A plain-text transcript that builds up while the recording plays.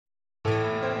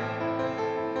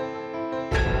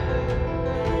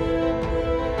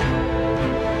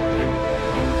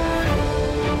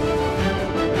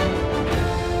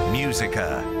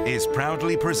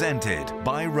proudly presented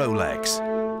by Rolex.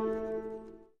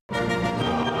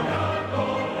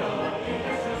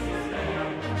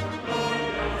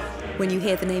 When you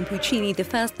hear the name Puccini, the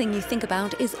first thing you think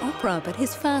about is opera, but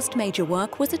his first major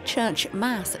work was a church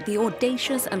mass, the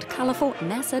audacious and colourful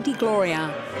Messa di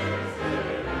Gloria.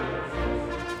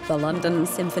 The London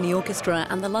Symphony Orchestra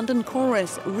and the London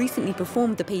Chorus recently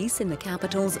performed the piece in the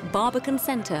capital's Barbican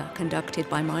Centre, conducted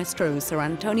by maestro Sir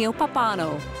Antonio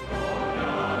Pappano.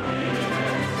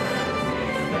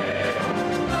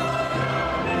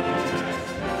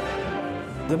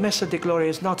 The Messa di Gloria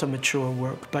is not a mature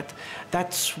work, but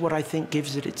that's what I think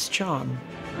gives it its charm.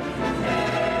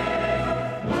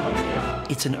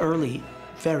 It's an early,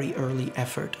 very early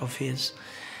effort of his,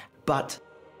 but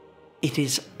it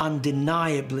is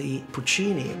undeniably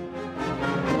Puccini.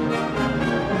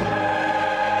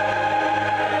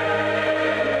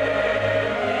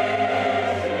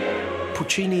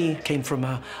 Puccini came from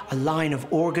a line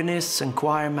of organists and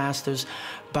choir masters,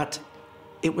 but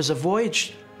it was a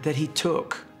voyage that he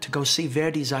took to go see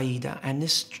Verdi's Aida, and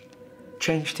this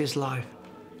changed his life.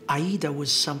 Aida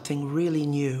was something really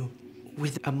new,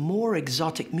 with a more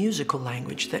exotic musical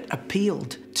language that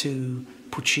appealed to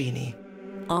Puccini.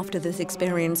 After this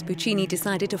experience, Puccini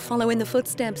decided to follow in the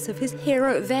footsteps of his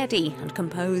hero Verdi and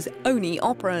compose only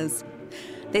operas.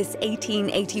 This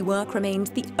 1880 work remains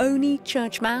the only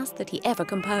church mass that he ever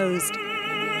composed.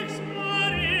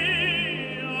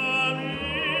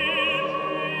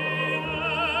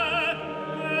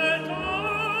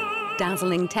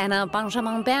 Dazzling tenor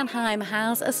Benjamin Bernheim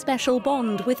has a special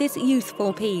bond with this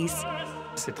youthful piece.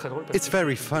 It's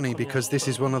very funny because this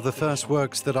is one of the first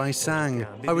works that I sang.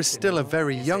 I was still a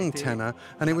very young tenor,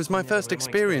 and it was my first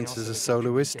experience as a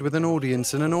soloist with an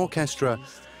audience and an orchestra.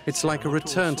 It's like a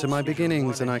return to my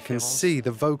beginnings, and I can see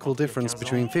the vocal difference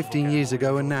between 15 years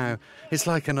ago and now. It's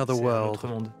like another world.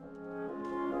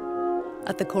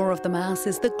 At the core of the mass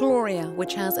is the Gloria,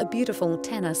 which has a beautiful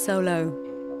tenor solo.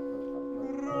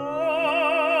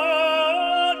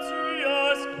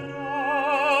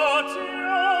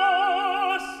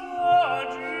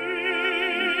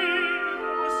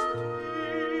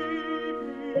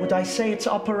 Would I say it's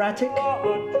operatic?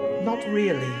 Not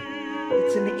really.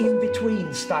 It's an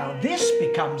in-between style. This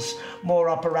becomes more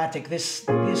operatic, this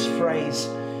phrase.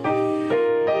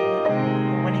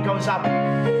 When he goes up.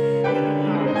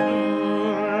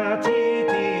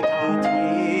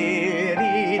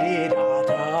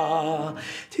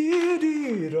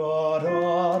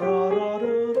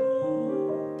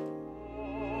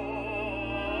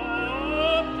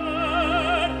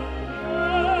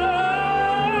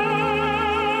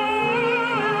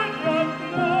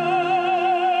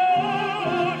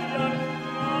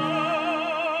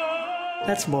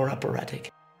 That's more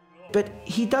operatic. But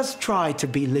he does try to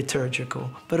be liturgical.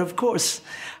 But of course,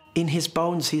 in his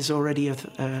bones, he's already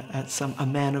a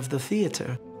man of the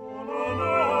theatre.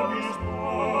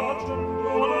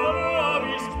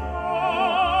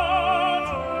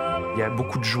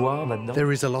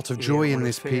 There is a lot of joy in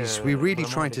this piece. We really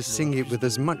try to sing it with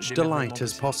as much delight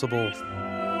as possible.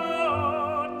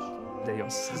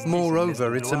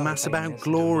 Moreover, it's a mass about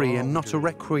glory and not a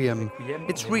requiem.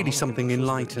 It's really something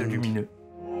enlightened.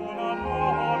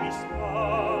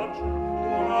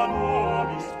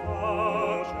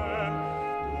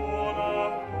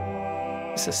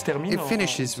 It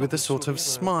finishes with a sort of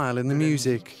smile in the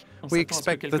music. We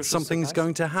expect that something's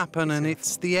going to happen, and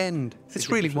it's the end. It's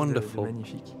really wonderful.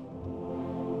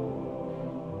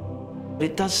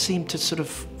 It does seem to sort of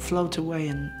float away,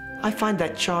 and I find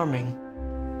that charming.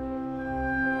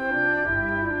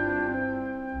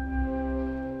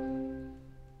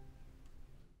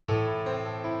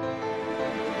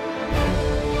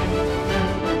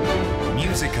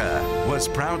 Musica was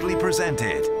proudly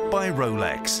presented by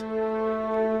Rolex.